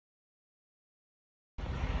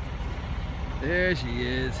There she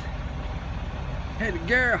is. Hey, the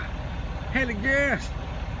girl. Hey, the girls.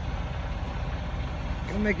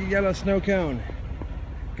 Go make a yellow snow cone.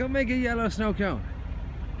 Go make a yellow snow cone.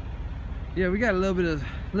 Yeah, we got a little bit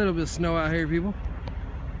of snow out here, people.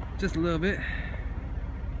 Just a little bit.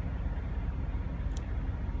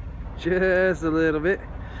 Just a little bit.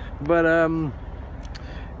 But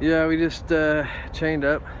yeah, we just chained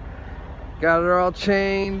up. Got her all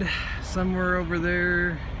chained. Somewhere over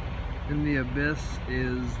there in the abyss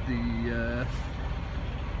is the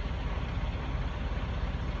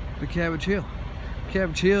Cabbage Hill.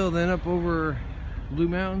 Cabbage Hill, then up over Blue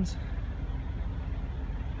Mountains.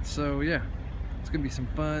 So yeah, it's gonna be some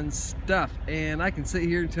fun stuff. And I can sit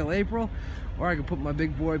here until April, or I can put my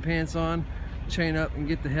big boy pants on, chain up, and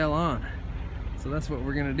get the hell on. So that's what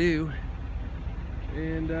we're gonna do.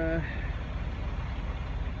 And I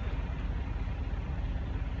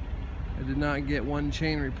did not get one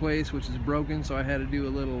chain replaced, which is broken, so I had to do a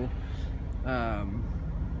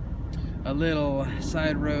little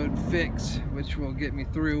side road fix, which will get me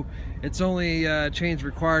through. It's only chains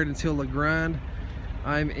required until La Grande.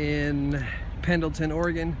 I'm in Pendleton,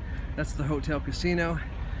 Oregon. That's the hotel casino.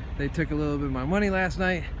 They took a little bit of my money last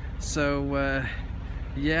night, so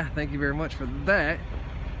yeah, thank you very much for that.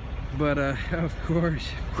 But of course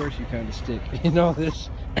you kind of stick in all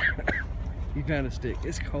this. You kind of stick.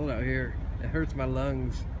 It's cold out here. It hurts my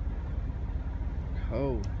lungs.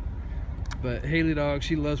 Cold. But Haley dog,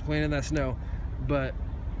 she loves playing in that snow. But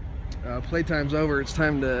playtime's over. It's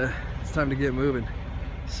time to get moving.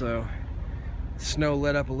 So snow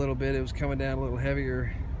let up a little bit. It was coming down a little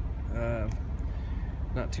heavier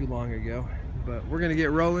not too long ago. But we're gonna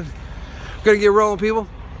get rolling. We're gonna get rolling, people,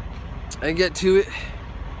 and get to it.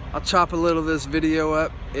 I'll chop a little of this video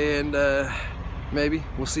up, and maybe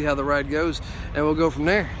we'll see how the ride goes, and we'll go from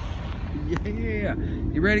there. Yeah,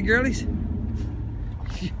 you ready, girlies?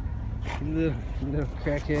 little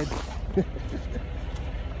crackhead.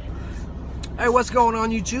 Hey, what's going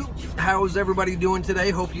on, YouTube? How's everybody doing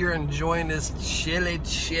today? Hope you're enjoying this chilly,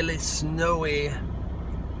 snowy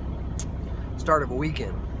start of a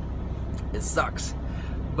weekend. It sucks,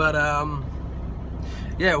 but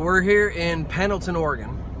yeah, we're here in Pendleton,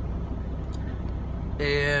 Oregon,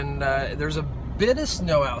 and there's a bit of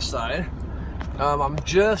snow outside. I'm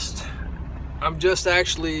just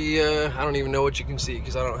actually I don't even know what you can see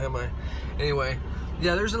because I don't have my, anyway,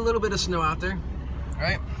 yeah, there's a little bit of snow out there,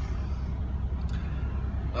 right?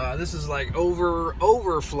 This is like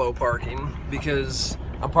overflow parking because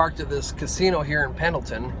I'm parked at this casino here in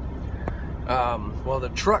Pendleton. Well, the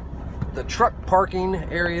truck parking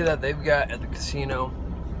area that they've got at the casino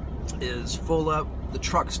is full up. The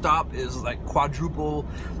truck stop is like quadruple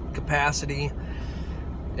capacity,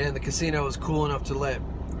 and the casino is cool enough to let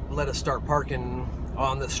us start parking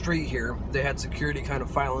on the street here. They had security kind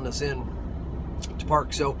of filing us in to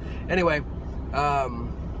park. So anyway,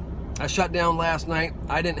 I shut down last night.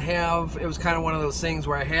 I didn't have, it was kind of one of those things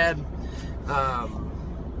where I had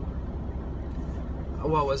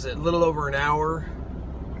what was it, a little over an hour,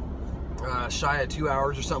 shy of 2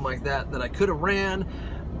 hours or something like that I could have ran,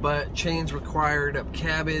 but chains required up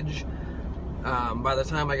Cabbage. By the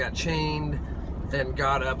time I got chained and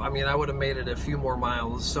got up, I mean, I would have made it a few more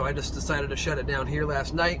miles. So I just decided to shut it down here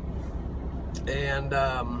last night, and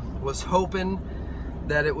was hoping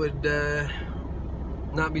that it would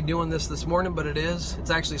not be doing this morning, but it is. It's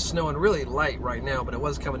actually snowing really light right now, but it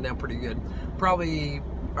was coming down pretty good. Probably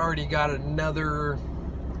already got another,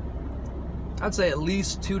 I'd say at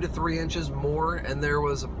least 2 to 3 inches more, and there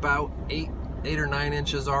was about 8 or 9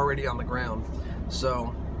 inches already on the ground.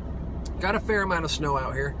 So got a fair amount of snow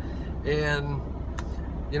out here, and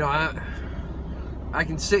you know, I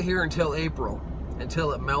can sit here until April,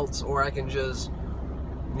 until it melts, or I can just,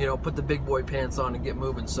 you know, put the big boy pants on and get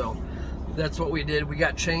moving. So that's what we did. We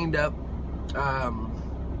got chained up,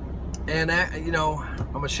 and you know,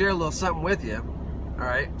 I'm gonna share a little something with you. All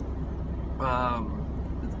right,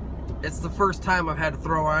 it's the first time I've had to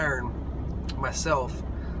throw iron myself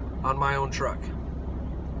on my own truck,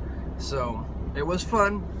 so it was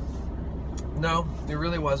fun. No, it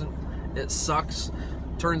really wasn't. It sucks.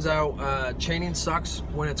 Turns out chaining sucks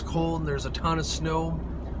when it's cold and there's a ton of snow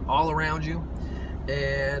all around you,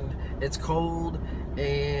 and it's cold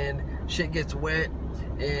and shit gets wet,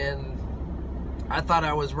 and I thought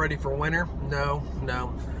I was ready for winter. No,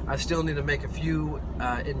 I still need to make a few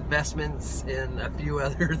investments in a few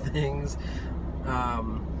other things, but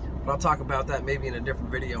I'll talk about that maybe in a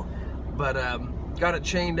different video. But got it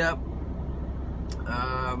chained up.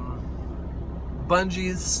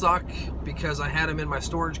 Bungees suck because I had them in my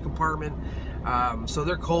storage compartment, so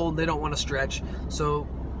they're cold, they don't want to stretch, so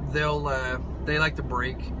they'll they like to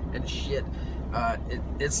break and shit.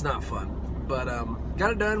 It's not fun. But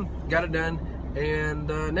got it done, and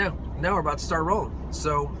now we're about to start rolling.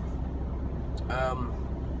 So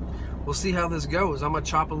we'll see how this goes. I'm gonna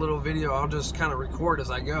chop a little video. I'll just kind of record as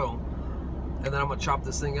I go, and then I'm gonna chop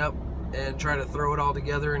this thing up and try to throw it all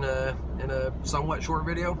together in a somewhat short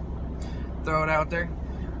video. Throw it out there.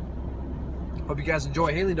 Hope you guys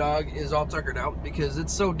enjoy. Haley dog is all tuckered out because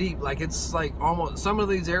it's so deep. Like, it's like almost, some of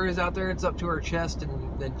these areas out there, it's up to her chest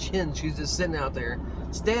and chin. She's just sitting out there,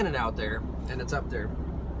 standing out there, and it's up there.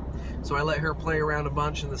 So I let her play around a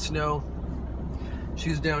bunch in the snow.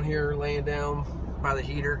 She's down here laying down by the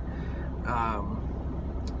heater.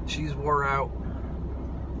 She's wore out.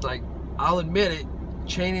 Like, I'll admit it,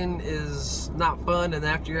 chaining is not fun, and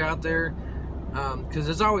after you're out there, because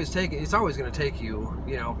it's always going to take you,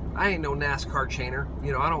 you know, I ain't no NASCAR chainer,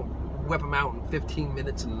 you know, I don't whip them out in 15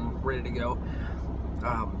 minutes and ready to go.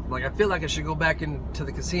 Like, I feel like I should go back into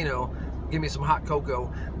the casino, give me some hot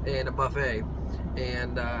cocoa and a buffet,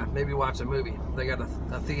 and maybe watch a movie. They got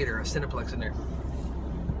a theater, a Cineplex in there.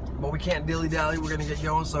 But we can't dilly-dally, we're going to get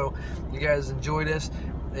going, so you guys enjoy this,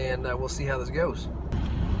 and we'll see how this goes.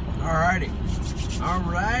 Alrighty.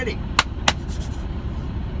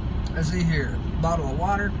 Let's see here. Bottle of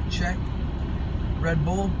water, check. Red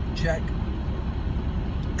Bull, check.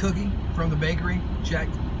 Cookie from the bakery, check.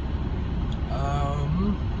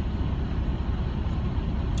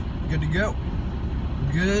 Good to go.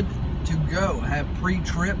 Good to go. Have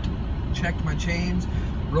pre-tripped, checked my chains,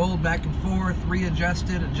 rolled back and forth,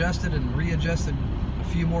 readjusted, adjusted, and readjusted a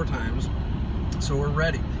few more times. So we're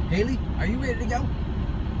ready. Haley, are you ready to go?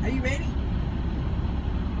 Are you ready?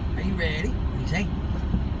 Are you ready? What do you say?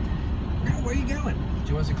 No, where are you going?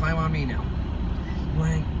 She wants to climb on me now. You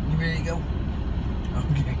ready to go?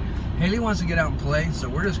 Okay. Haley wants to get out and play, so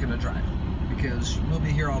we're just going to drive, because we'll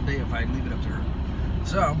be here all day if I leave it up to her.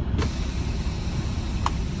 So,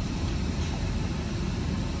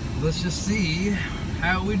 let's just see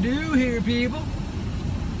how we do here, people.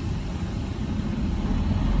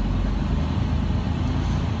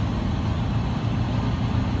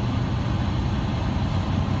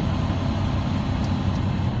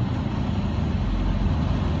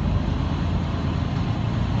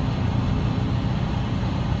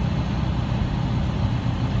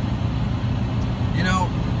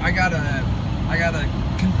 I got a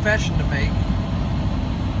confession to make,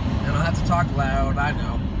 and I'll have to talk loud, I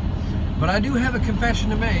know, but I do have a confession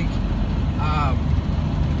to make.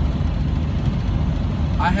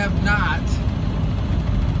 I have not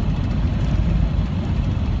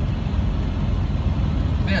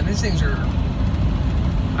man, these things are,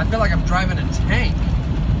 I feel like I'm driving a tank.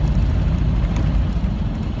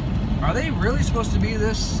 Are they really supposed to be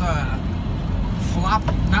this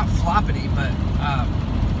not floppity, but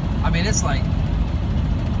I mean, it's like,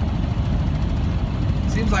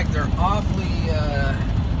 seems like they're awfully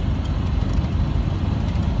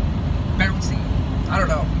bouncy. I don't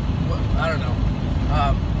know.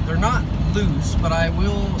 They're not loose, but I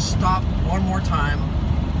will stop one more time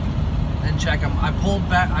and check them. I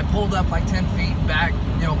pulled up like 10 feet back,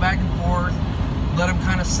 you know, back and forth, let them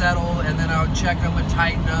kind of settle, and then I would check them and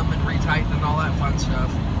tighten them and retighten and all that fun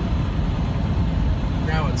stuff.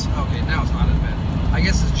 Now it's okay. Now it's not as bad. I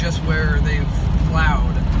guess it's just where they've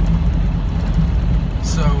plowed.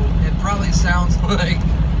 So it probably sounds like,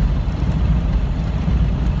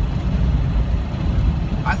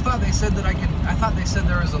 I thought they said that I thought they said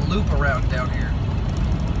there was a loop around down here.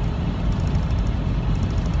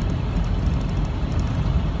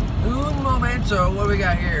 Un momento, what do we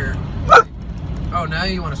got here? Oh, now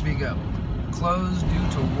you want to speak up. Closed due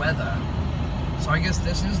to weather. So I guess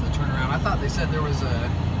this is the turnaround. I thought they said there was a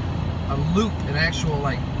loop, an actual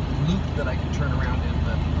like loop that I can turn around in,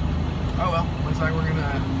 but oh well, looks like we're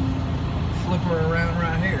gonna flip her around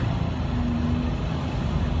right here.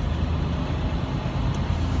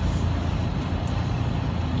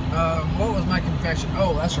 What was my confession?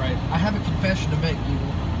 Oh, that's right. I have a confession to make,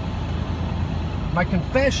 people. My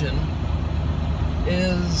confession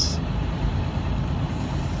is,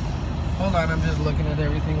 hold on, I'm just looking at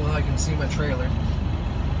everything while I can see my trailer.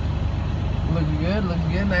 Looking good,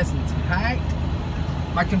 nice and tight.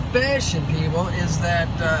 My confession, people, is that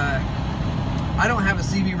I don't have a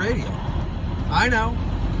CB radio. I know.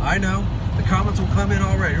 The comments will come in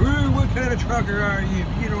already. Ooh, what kind of trucker are you?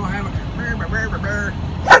 You don't have a...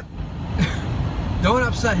 Don't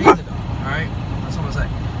upset Haley dog, alright? That's what I'm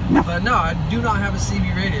saying. But no, I do not have a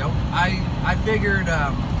CB radio. I figured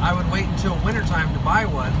I would wait until wintertime to buy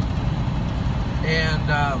one, and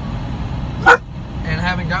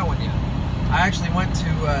haven't got one yet. I actually went to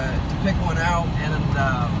pick one out, and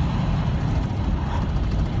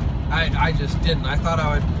I just didn't. I thought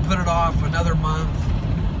I would put it off another month.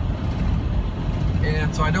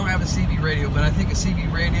 And so I don't have a CB radio, but I think a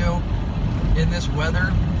CB radio in this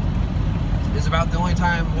weather is about the only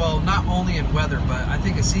time, well, not only in weather, but I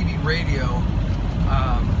think a CB radio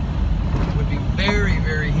would be very,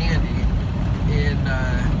 very handy in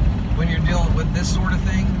when you're dealing with this sort of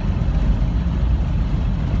thing.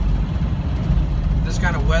 This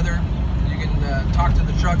kind of weather, you can talk to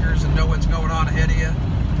the truckers and know what's going on ahead of you.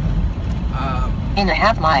 In a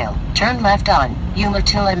half mile, turn left on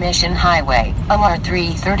Umatilla Mission Highway, OR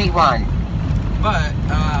 331. But,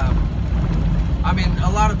 I mean, a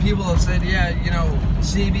lot of people have said, yeah, you know,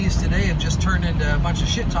 CBs today have just turned into a bunch of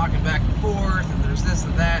shit talking back and forth, and there's this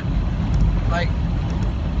and that. Like,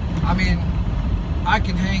 I mean, I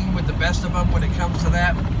can hang with the best of them when it comes to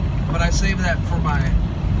that, but I save that for my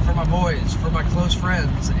boys, for my close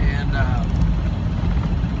friends, and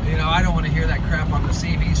you know, I don't want to hear that crap on the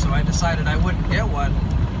CB, so I decided I wouldn't get one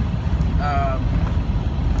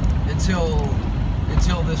until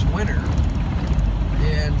this winter,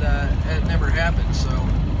 and it never happened. So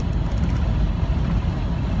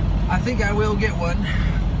I think I will get one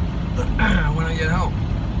when I get home.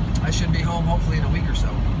 I should be home hopefully in a week or so.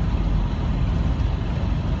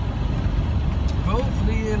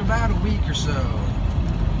 Hopefully in about a week or so.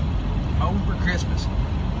 Home for Christmas.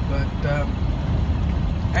 But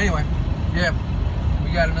anyway, yeah,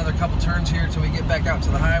 we got another couple turns here until we get back out to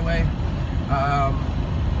the highway.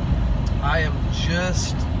 I am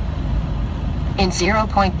just... In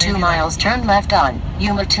 0.2 miles, turn left on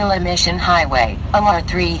Umatilla Mission Highway, OR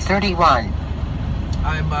 331.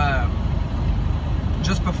 I'm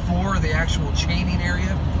just before the actual chaining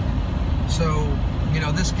area. So, you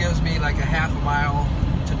know, this gives me like a half a mile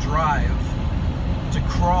to drive, to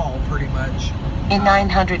crawl pretty much. In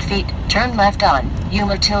 900 feet, turn left on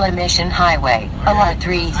Umatilla Mission Highway, OR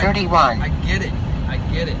 331. I get it. I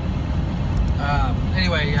get it.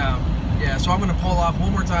 Anyway, yeah, so I'm going to pull off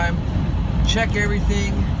one more time, check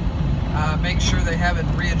everything, make sure they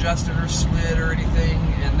haven't readjusted or slid or anything,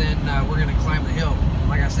 and then we're going to climb the hill.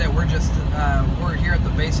 Like I said, we're just we're here at the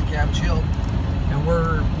base of Cabbage Hill, and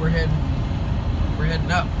we're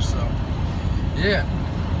heading up. So yeah,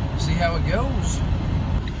 see how it goes.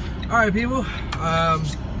 All right, people.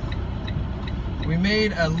 We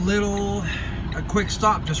made a quick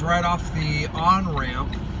stop just right off the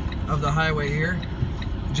on-ramp of the highway here,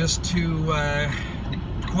 just to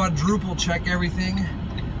quadruple check everything.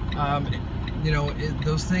 You know,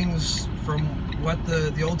 those things, from what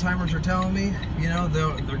the old timers are telling me, you know,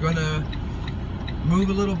 they're gonna move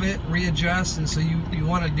a little bit, readjust, and so you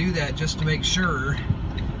want to do that just to make sure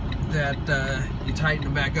that you tighten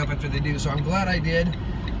them back up after they do. So I'm glad I did.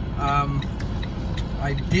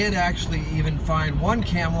 I did actually even find one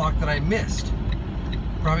cam lock that I missed.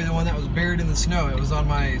 Probably the one that was buried in the snow. It was on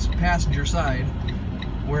my passenger side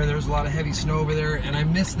where there's a lot of heavy snow over there, and I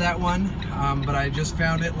missed that one, but I just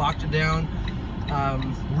found it, locked it down,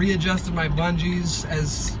 readjusted my bungees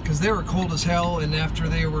because they were cold as hell, and after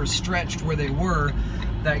they were stretched where they were,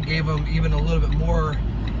 that gave them even a little bit more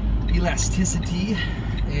elasticity,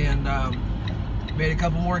 and made a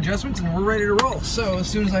couple more adjustments, and we're ready to roll. So as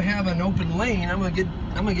soon as I have an open lane, I'm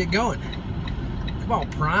gonna get going. Come on,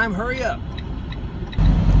 Prime, hurry up.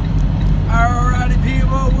 Alrighty,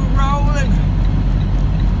 people, we're rolling.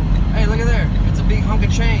 Hey, look at there. It's a big hunk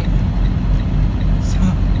of chain. So,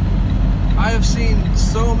 I have seen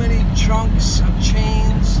so many chunks of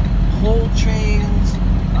chains, whole chains,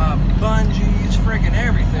 bungees, friggin'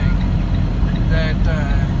 everything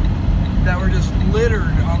that were just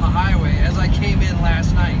littered on the highway as I came in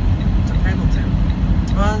last night to Pendleton.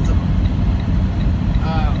 Tons of them.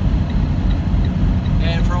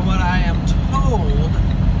 And from what I am told,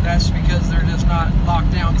 that's because they're just not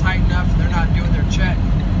locked down tight enough. They're not doing their check,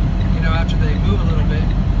 you know, after they move a little bit,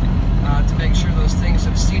 to make sure those things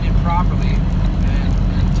have seated properly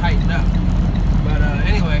and tightened up. But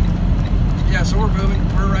anyway, yeah, so we're moving.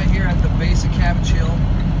 We're right here at the base of Cabbage Hill.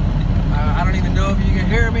 I don't even know if you can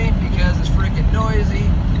hear me because it's freaking noisy.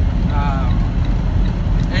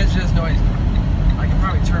 It's just noisy. I can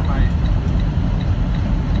probably turn my...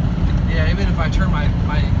 Yeah, even if I turn my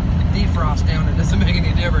defrost down, it doesn't make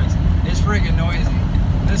any difference. It's freaking noisy.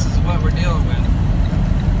 This is what we're dealing with.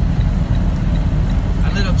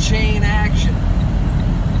 A little chain action.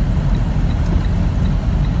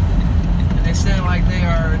 And they sound like they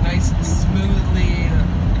are nice and smoothly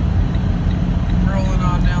rolling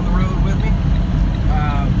on down the road with me.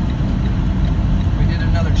 We did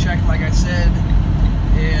another check, like I said,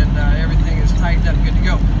 and everything is tightened up, good to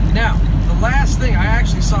go. Now, the last thing, I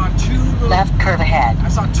actually saw two little... Left curve ahead. I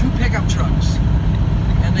saw two pickup trucks,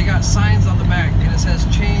 and and they got signs on the back, and it says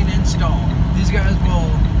chain install. These guys will,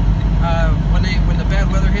 when the bad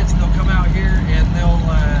weather hits, they'll come out here and they'll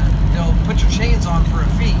put your chains on for a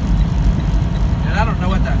fee. And I don't know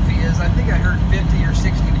what that fee is. I think I heard 50 or 60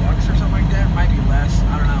 bucks or something like that. It might be less.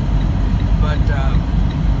 I don't know. But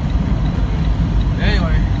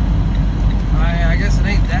anyway, I guess it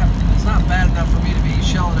ain't that. It's not bad enough for me to be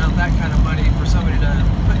shelling out that kind of money for somebody to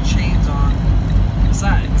put chains on.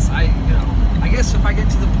 Besides, I guess if I get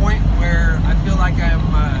to the point where I feel like I'm,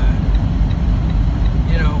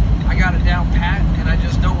 I got it down pat, and I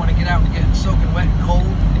just don't want to get out and get soaking wet and cold,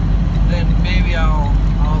 then maybe I'll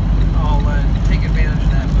take advantage of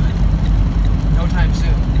that, but no time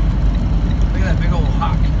soon. Look at that big old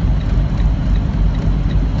hawk.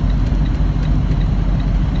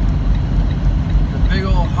 The big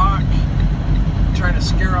old hawk trying to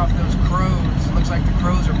scare off those crows. It looks like the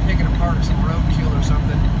crows are picking apart some roadkill or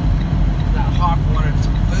something. That hawk wanted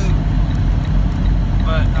some food.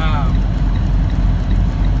 But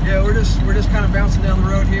yeah, we're just kind of bouncing down the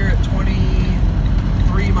road here at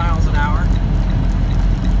 23 miles an hour.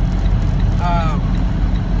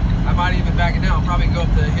 I might even back it down. I'll probably go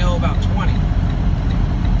up the hill about 20.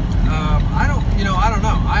 I don't know. I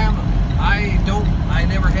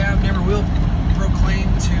never have, never will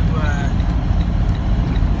proclaim to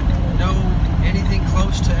know anything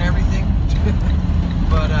close to everything.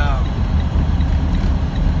 But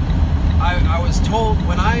I was told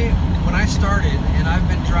when I started, and I've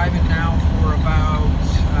been driving now for about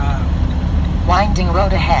winding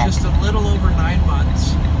road ahead. Just a little over 9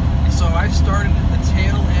 months. So I started at the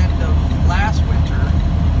tail end of last winter.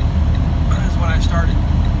 Is when I started.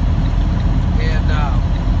 And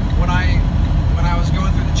when I was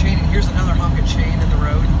going through the chaining, here's another hunk of chain in the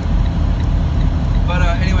road. But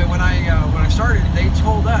anyway, when I started, they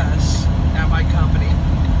told us at my company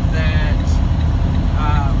that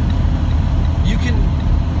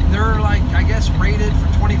they're like, I guess, rated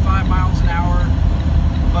for 25 miles an hour,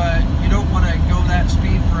 but you don't want to go that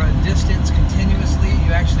speed for a distance continuously.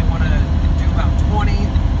 You actually want to do about 20,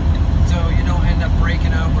 so you don't end up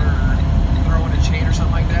breaking up or throwing a chain or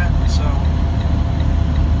something like that. So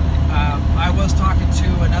I was talking to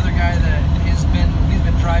another guy that he's been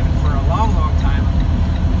driving for a long time.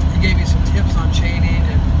 He gave me some tips on chaining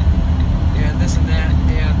and this and that,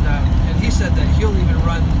 and he said that he'll even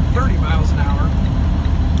run 30 miles an hour,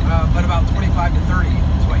 but about 25 to 30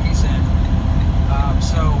 is what he said.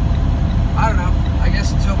 So I don't know. I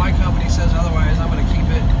guess until my company says otherwise, I'm going to keep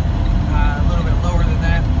it a little bit lower than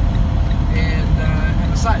that.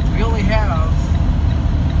 And besides, we only have,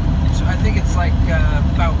 so I think it's like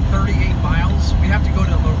about 38 miles. We have to go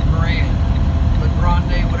to La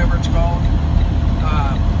Grande, whatever it's called,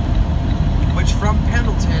 which from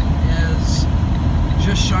Pendleton is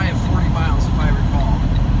just shy of 40 miles, if I recall.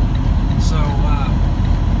 So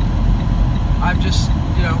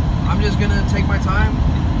I'm just gonna take my time,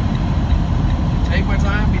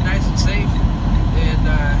 be nice and safe, and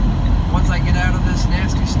once I get out of this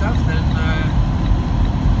nasty stuff, then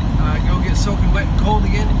go get soaking wet and cold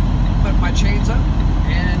again, put my chains up,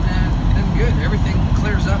 and then good. Everything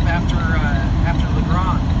clears up after La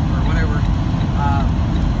Grande or whatever,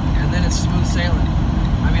 and then it's smooth sailing.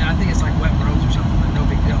 I mean, I think it's like wet roads or something, but no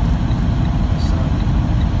big deal. So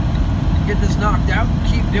get this knocked out,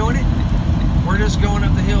 keep doing it. We're just going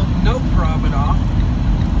up the hill, no problem at all.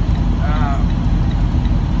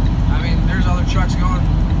 I mean, there's other trucks going.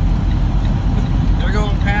 They're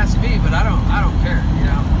going past me, but I don't care. You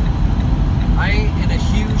know, I ain't in a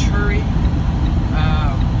huge hurry.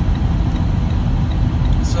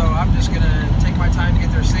 So I'm just gonna take my time to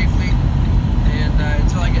get there safely, and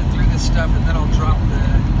until I get through this stuff, and then I'll drop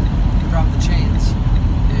the chains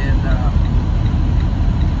and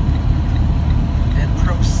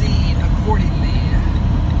proceed accordingly.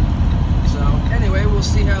 So anyway, we'll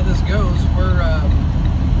see how this goes. We're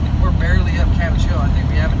barely up Cabbage Hill. I think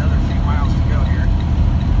we have another few miles to go here.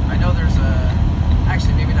 I know there's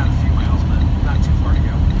actually maybe not a few miles, but not too far to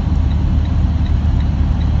go.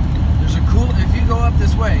 There's a cool, if you go up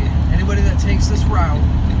this way, anybody that takes this route,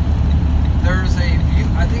 there's a view,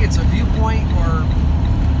 I think it's a viewpoint, or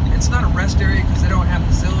it's not a rest area because they don't have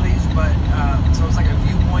facilities, but so it's like a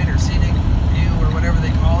viewpoint or scenic view or whatever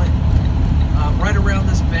they call it, right around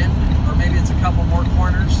this bend, or maybe it's a couple more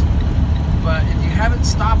corners. But if you haven't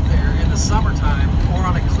stopped there in the summertime or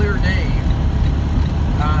on a clear day,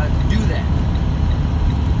 do that.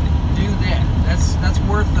 That's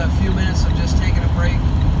worth a few minutes of just taking a break.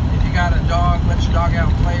 If you got a dog, let your dog out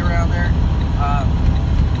and play around there.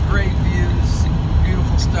 Great views,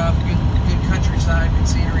 beautiful stuff, good countryside, good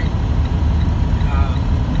scenery.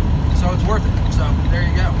 So it's worth it. So there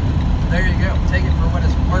you go.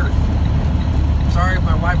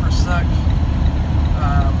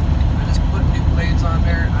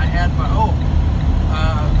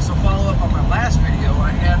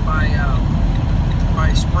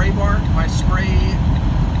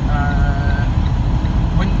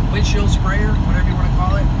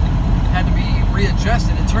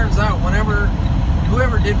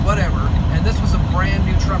 did whatever. And this was a brand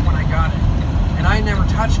new truck when I got it, and I never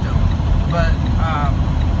touched them. But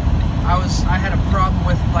I had a problem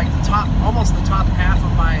with like the top, almost the top half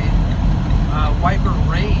of my wiper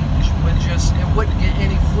range would just, it wouldn't get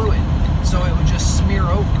any fluid, so it would just smear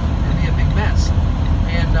over. It'd be a big mess.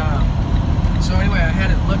 And so anyway, I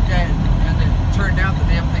had it looked at, and it turned out the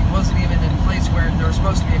damn thing wasn't even in place where there was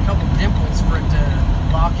supposed to be a couple dimples for it to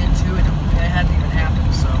lock into, and it hadn't even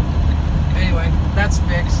happened. So anyway, that's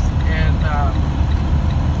fixed, and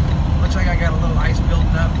looks like I got a little ice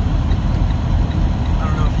building up. I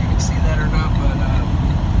don't know if you can see that or not, but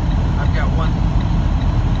I've got one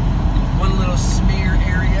little smear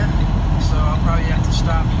area, so I'll probably have to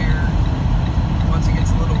stop here once it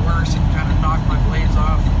gets a little worse and kind of knock my blades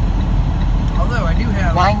off. Although I do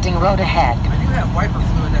have winding road ahead. I do have wiper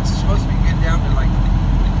fluid that's supposed to be good down to like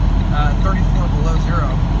 34 below zero,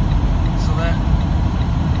 so that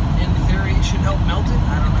in theory should help melt it.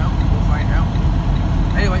 I don't know. We'll find out.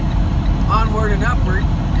 Anyway, onward and upward,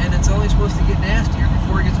 and it's only supposed to get nastier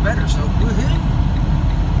before it gets better. So woohoo!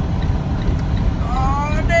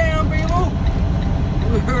 Oh damn, people!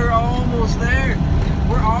 We're almost there.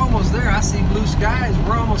 We're almost there. I see blue skies.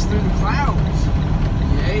 We're almost through the clouds.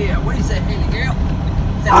 Yeah. What do you say, Haley girl?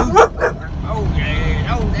 Oh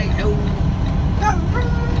yeah. Oh they ho.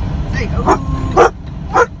 Say ho.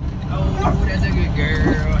 Oh, that's a good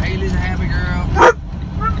girl. Haley's a happy girl.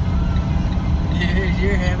 Yeah,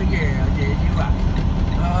 you're a happy girl. Yeah, you are.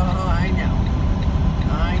 Oh, I know.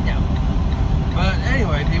 But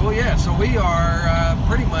anyway, people, yeah, so we are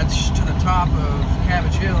pretty much to the top of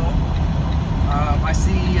Cabbage Hill. I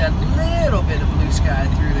see a little bit of blue sky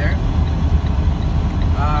through there.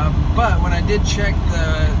 But when I did check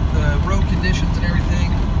the road conditions and everything,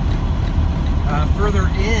 further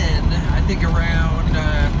in, I think around,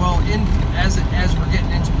 as we're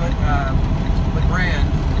getting into LeGrand,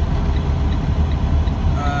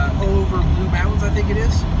 over Blue Mountains, I think it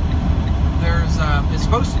is, there's, it's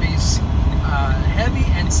supposed to be heavy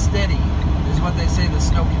and steady, is what they say the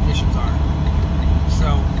snow conditions are.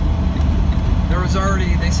 So,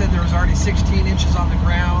 they said there was already 16 inches on the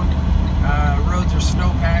ground. Roads are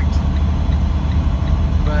snow packed.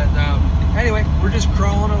 But anyway, we're just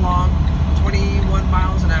crawling along, 21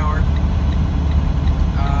 miles an hour.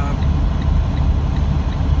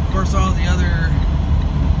 Of course, all the other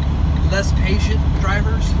less patient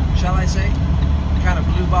drivers, shall I say, kind of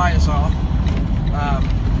blew by us all.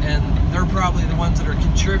 And they're probably the ones that are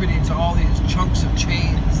contributing to all these chunks of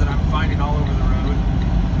chains that I'm finding all over the road.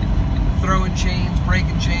 Throwing chains,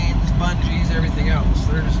 breaking chains, bungees, everything else.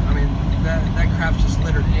 There's, I mean, that crap's just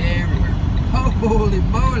littered everywhere. Holy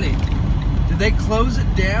moly! Did they close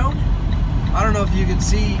it down? I don't know if you can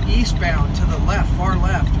see eastbound to the left, far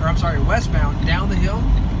left, or I'm sorry, westbound down the hill.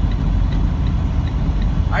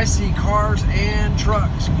 I see cars and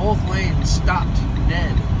trucks, both lanes stopped,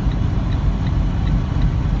 dead.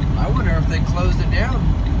 I wonder if they closed it down.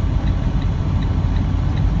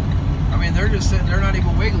 I mean, they're just sitting, they're not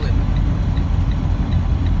even wiggling.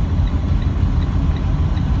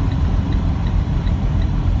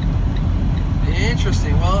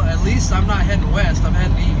 Interesting. Well, at least I'm not heading west, I'm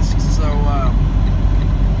heading east. So,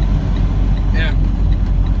 yeah.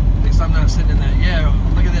 At least I'm not sitting in that. Yeah,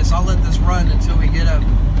 look at this. I'll let this run until we get up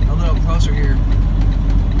a little closer here.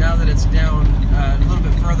 Now that it's down a little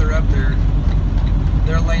bit further up there,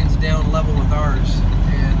 their lane's down level with ours,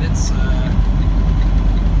 and it's a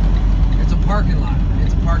parking lot.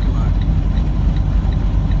 It's a parking lot.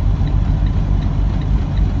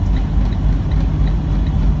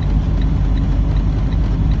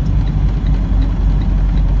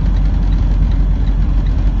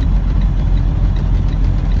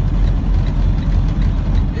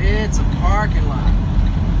 It's a parking lot.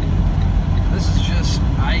 This is just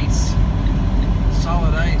ice.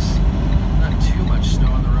 Solid ice. Not too much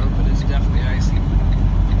snow on the road, but it's definitely icy.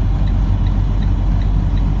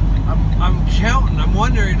 I'm counting. I'm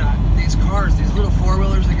wondering, these cars, these little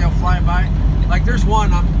four-wheelers that go flying by, like there's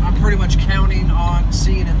one I'm pretty much counting on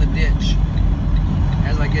seeing in the ditch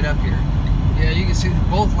as I get up here. Yeah, you can see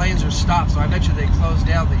both lanes are stopped, so I bet you they closed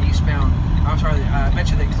down the eastbound. I'm sorry, I bet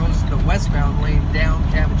you they closed the westbound lane down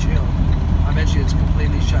Cabbage Hill. I bet you it's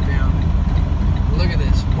completely shut down. Look at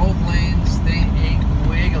this. Both lanes, they ain't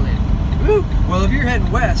wiggling. Woo! Well, if you're heading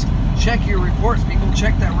west, check your reports, people.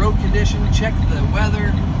 Check that road condition, check the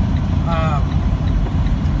weather,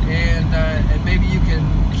 and maybe you can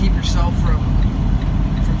keep yourself from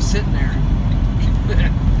sitting there.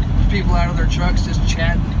 There's people out of their trucks just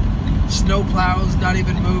chatting. Snow plows not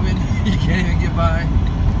even moving. You can't even get by.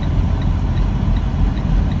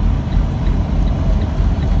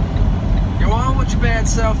 Go on with your bad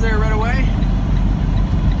self there right away.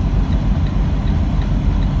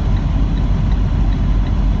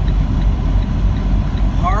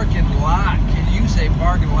 Parking lot. Can you say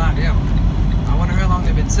parking lot? Yeah. I wonder how long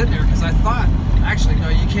they've been sitting there, because I thought, actually, no,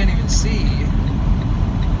 you can't even see.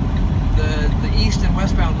 The east and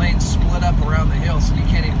westbound lanes split up around the hill, so you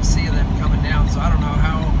can't even see them coming down. So I don't know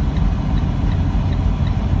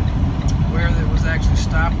where it was actually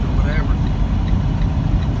stopped or whatever.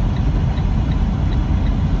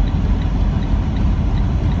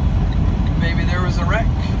 Maybe there was a wreck.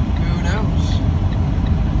 Who knows?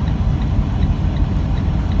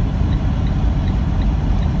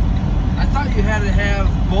 I thought you had to have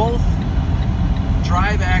both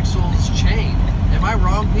drive axles chained. Am I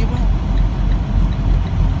wrong, people?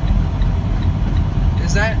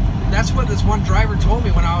 That's what this one driver told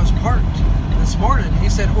me when I was parked this morning. He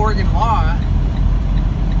said Oregon law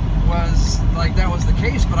was like that was the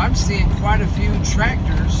case, but I'm seeing quite a few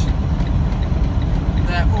tractors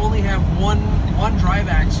that only have one drive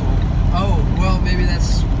axle. Oh, well, maybe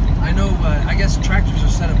that's, I know, I guess tractors are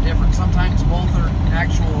set up different. Sometimes both are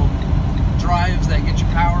actual drives that get you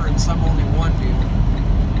power, and some only one do.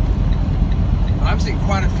 But I'm seeing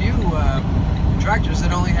quite a few tractors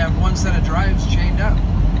that only have one set of drives chained up.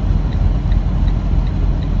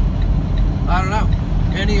 I don't know.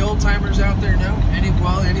 Any old timers out there know?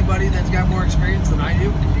 Anybody that's got more experience than I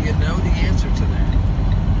do? Do you know the answer to that?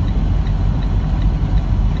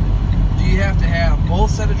 Do you have to have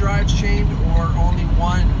both set of drives chained or only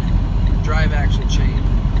one drive axle chained?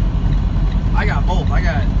 I got both. I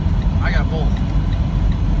got both.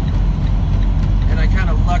 And I kind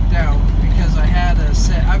of lucked out because I had a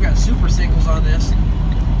set. I've got super singles on this,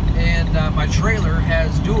 and my trailer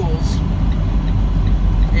has duals,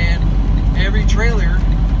 and every trailer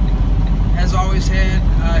has always had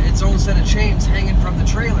its own set of chains hanging from the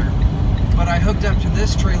trailer. But I hooked up to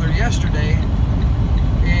this trailer yesterday,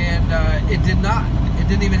 and it did not. It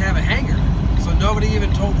didn't even have a hanger. So nobody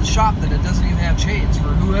even told the shop that it doesn't even have chains for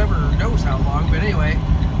whoever knows how long. But anyway,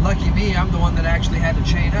 lucky me, I'm the one that actually had to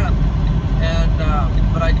chain up. And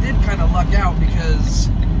but I did kind of luck out because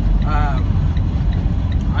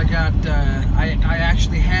I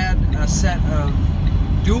actually had a set of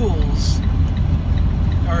duals,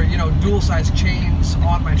 or dual size chains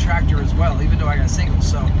on my tractor as well, even though I got singles.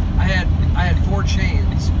 So I had 4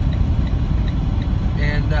 chains,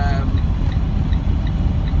 and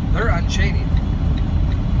they're unchaining.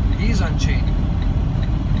 He's unchaining.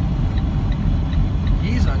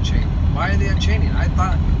 He's unchaining. Why are they unchaining? I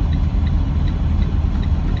thought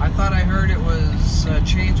I heard it was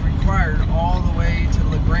chains required all the way to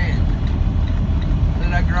La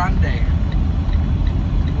Grande.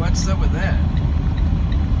 What's up with that?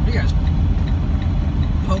 What are you guys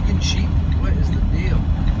poking sheep? What is the deal?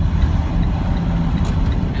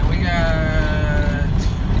 And we got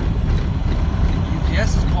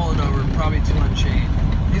UPS is pulling over, probably to unchain.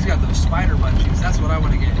 He's got those spider bungees. That's what I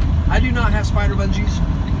want to get. I do not have spider bungees.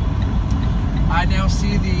 I now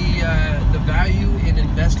see the value in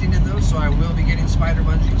investing in those, so I will be getting spider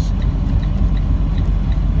bungees.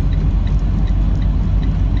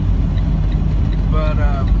 But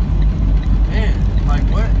man, like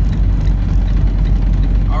what?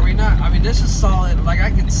 Are we not? I mean, this is solid. Like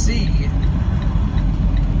I can see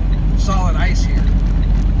solid ice here.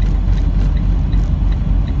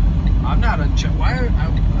 I'm not unchecked. Why?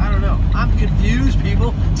 I don't know. I'm confused,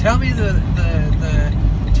 people. Tell me the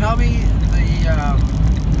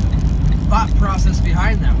thought process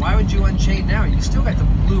behind that. Why would you unchain now? You still got the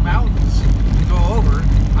Blue Mountains to go over.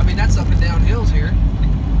 I mean, that's up and down hills here.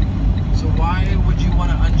 So why would you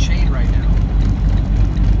want to unchain right now?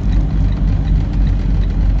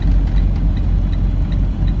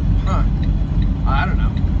 Huh. I don't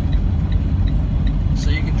know. So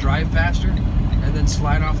you can drive faster and then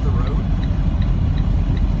slide off the road?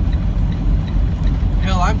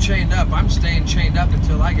 Hell, I'm chained up. I'm staying chained up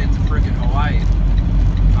until I get to freaking Hawaii.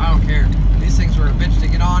 I don't care. These things were a bitch to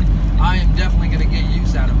get on. I am definitely going to get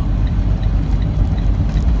use out of them.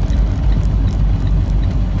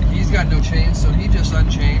 He's got no chains, so he just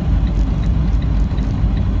unchained.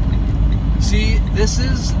 See, this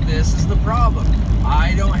is the problem.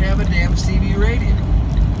 I don't have a damn CB radio,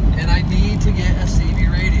 and I need to get a CB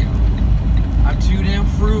radio. I'm too damn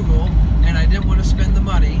frugal, and I didn't want to spend the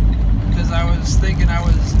money because I was thinking I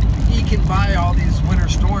was eking by all these winter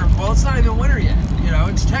storms. Well, it's not even winter yet.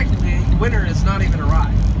 It's technically winter has not even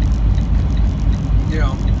arrived.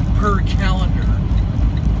 Per calendar.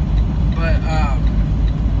 But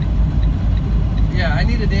yeah, I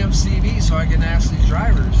need a damn CB so I can ask these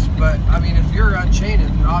drivers. But I mean, if you're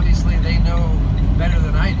unchaining, obviously they know better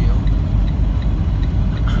than I do.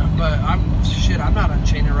 but I'm not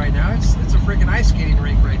unchaining right now. It's a freaking ice skating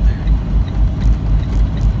rink right there.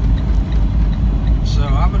 So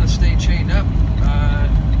I'm gonna stay chained up,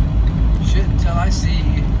 until I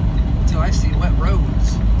see wet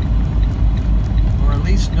roads, or at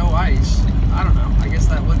least no ice. I don't know. I guess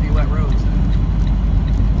that would be wet roads then.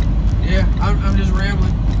 Yeah, I'm just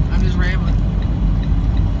rambling.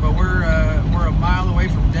 But we're a mile away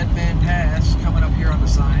from Dead Man Pass, coming up here on the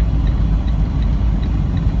sign.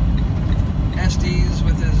 Estes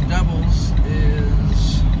with his doubles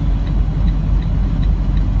is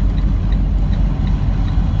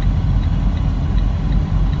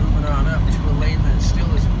moving on up to a lane that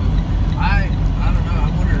still isn't moving. I don't know.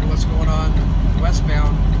 I'm wondering what's going on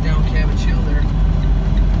westbound down Cabbage Hill there.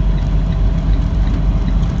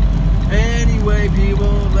 Anyway,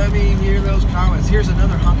 people, let me hear those comments. Here's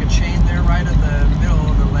another hunk of chain there right in the middle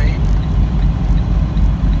of the lane.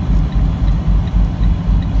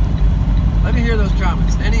 Let me hear those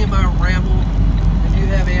comments. Any of my ramble, if you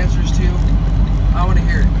have answers to, I want to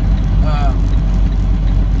hear it.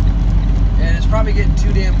 And it's probably getting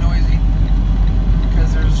too damn noisy,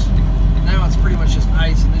 because now it's pretty much just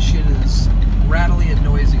ice, and this shit is rattly and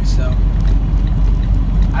noisy, so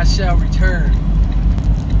I shall return.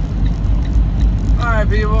 Alright,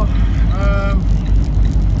 people.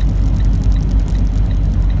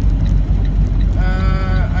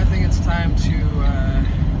 I think it's time to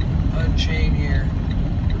unchain here.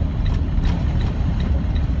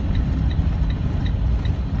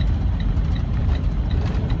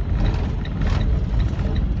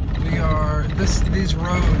 These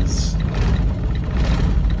roads,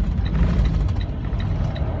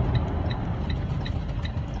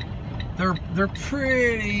 they're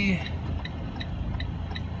pretty.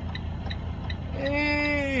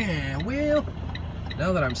 Well,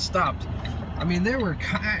 now that I'm stopped, I mean, they were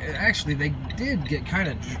actually, they did get kind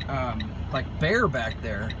of like bare back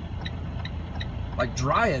there, like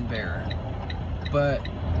dry and bare, but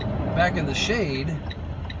back in the shade,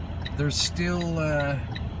 there's still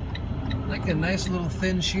like a nice little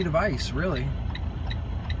thin sheet of ice, really.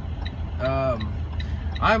 I'm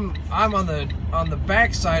on the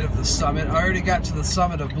back side of the summit. I already got to the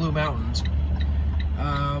summit of Blue Mountains.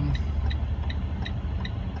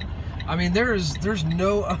 I mean, there's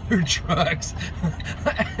no other trucks.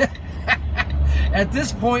 At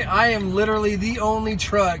this point, I am literally the only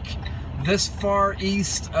truck this far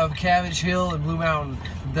east of Cabbage Hill and Blue Mountain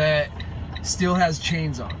that still has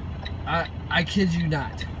chains on. I kid you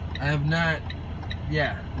not. I have not.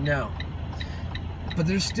 Yeah, no. But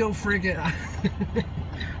there's still freaking.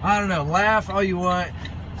 I don't know. Laugh all you want.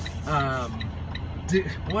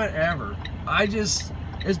 Whatever.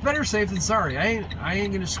 It's better safe than sorry. I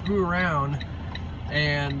ain't gonna screw around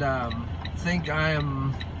and think I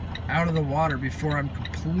am out of the water before I'm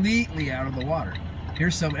completely out of the water.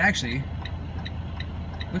 Here's some. Actually,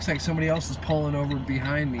 looks like somebody else is pulling over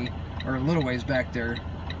behind me, or a little ways back there.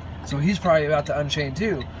 So he's probably about to unchain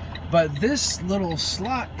too. But this little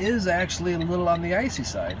slot is actually a little on the icy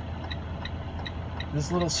side.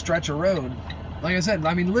 This little stretch of road. Like I said,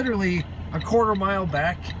 I mean, literally a quarter mile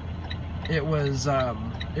back, it was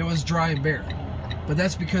dry and bare. But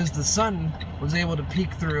that's because the sun was able to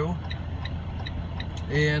peek through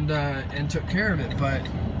and took care of it. But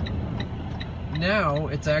now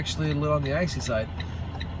it's actually a little on the icy side.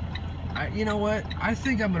 You know what? I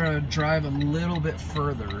think I'm gonna drive a little bit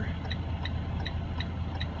further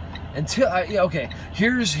until yeah, okay.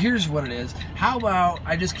 Here's what it is. How about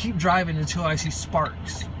I just keep driving until I see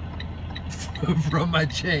sparks from my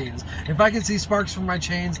chains? If I can see sparks from my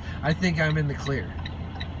chains, I think I'm in the clear.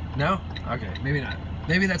 No? Okay, maybe not.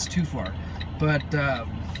 Maybe that's too far. But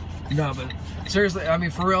no, but seriously, I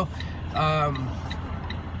mean, for real,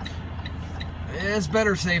 it's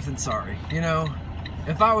better safe than sorry. You know,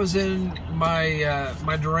 if I was in my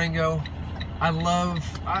my Durango,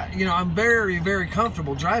 you know, I'm very, very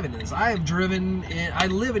comfortable driving this. I have driven I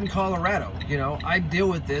live in Colorado, you know, I deal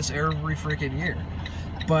with this every freaking year.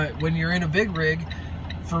 But when you're in a big rig,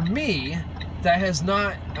 for me, that has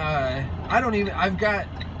not, I've got,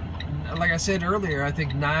 like I said earlier, I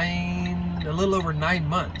think a little over 9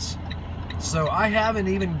 months. So I haven't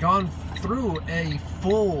even gone through a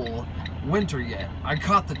full winter yet. I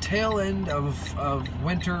caught the tail end of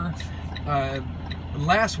winter,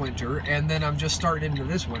 last winter, and then I'm just starting into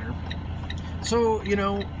this winter. So you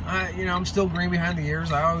know, I'm still green behind the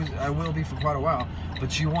ears. I will be for quite a while.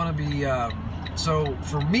 But you want to be. So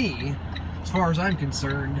for me, as far as I'm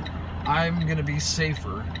concerned, I'm gonna be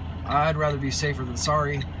safer. I'd rather be safer than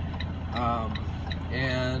sorry.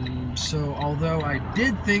 And so, although I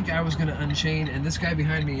did think I was gonna unchain, and this guy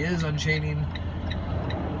behind me is unchaining,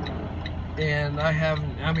 And I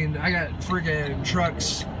got freaking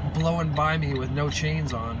trucks blowing by me with no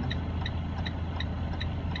chains on.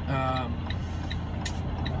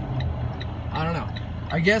 I don't know.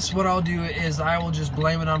 I guess what I'll do is I will just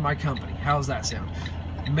blame it on my company. How's that sound?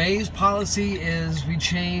 May's policy is we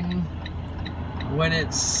chain when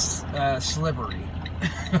it's slippery.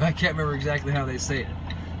 I can't remember exactly how they say it.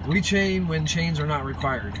 We chain when chains are not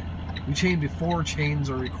required. We chain before chains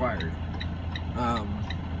are required.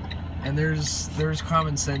 And there's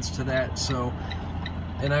common sense to that. So,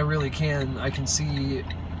 and I can see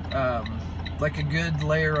like a good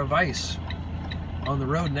layer of ice on the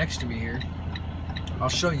road next to me here. I'll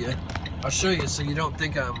show you so you don't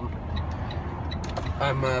think I'm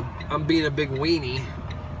being a big weenie.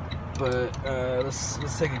 But let's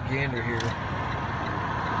take a gander here.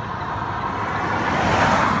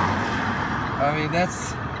 I mean,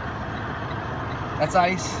 that's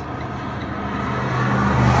ice.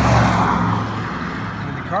 I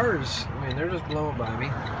mean, the cars, I mean, they're just blowing by me,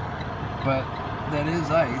 but that is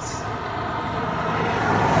ice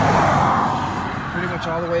pretty much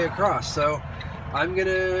all the way across. So I'm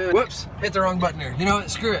gonna, whoops, hit the wrong button here. You know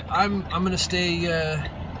what, screw it. I'm gonna stay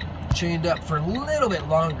chained up for a little bit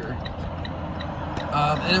longer,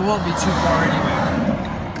 and it won't be too far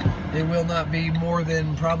anyway. It will not be more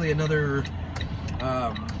than probably another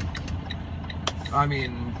I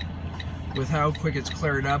mean, with how quick it's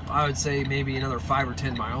cleared up, I would say maybe another 5 or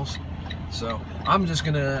 10 miles. So I'm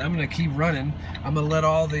gonna keep running. I'm gonna let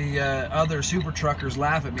all the other super truckers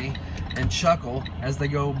laugh at me and chuckle as they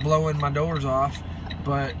go blowing my doors off.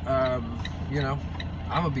 But you know,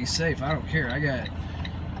 I'm gonna be safe. I don't care.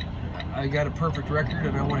 I got a perfect record,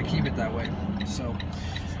 and I want to keep it that way. So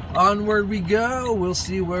onward we go. We'll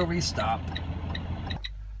see where we stop.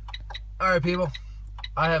 All right, people.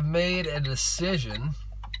 I have made a decision.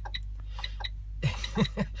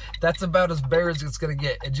 That's about as bare as it's gonna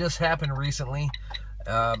get. It just happened recently.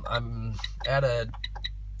 I'm at a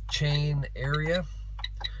chain area,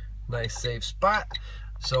 nice safe spot.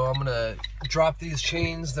 So I'm gonna drop these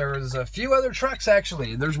chains. There's a few other trucks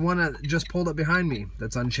actually. There's one that just pulled up behind me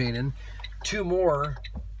that's unchaining. 2 more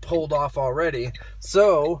pulled off already.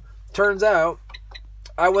 So turns out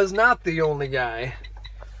I was not the only guy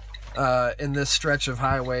in this stretch of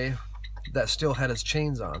highway that still had his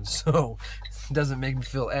chains on. So it doesn't make me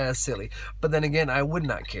feel as silly. But then again, I would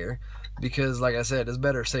not care, because like I said, it's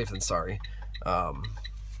better safe than sorry.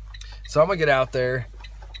 So I'm gonna get out there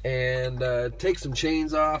and take some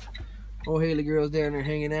chains off. Oh, Haley girl's down there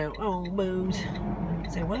hanging out. Oh, boobs.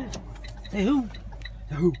 Say what? Say who?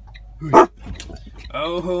 Who?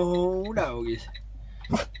 Oh, doggies.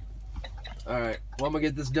 Alright, well, I'm gonna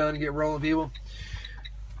get this done and get rolling, people.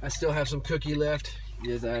 I still have some cookie left.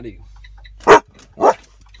 Yes, I do.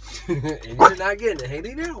 And you're not getting it,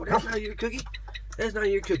 Haley. No, that's not your cookie. That's not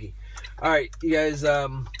your cookie. Alright, you guys,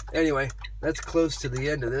 anyway, that's close to the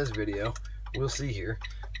end of this video. We'll see here.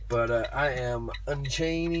 But I am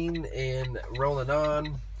unchaining and rolling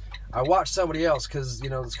on. I watched somebody else because, you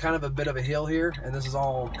know, it's kind of a bit of a hill here, and this is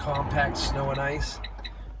all compact snow and ice.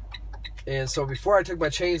 And so before I took my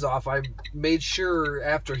chains off, I made sure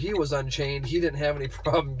after he was unchained, he didn't have any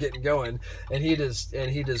problem getting going, and he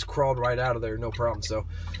just crawled right out of there, no problem. So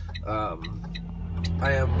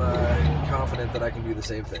I am confident that I can do the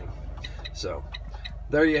same thing. So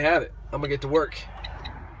there you have it. I'm gonna get to work.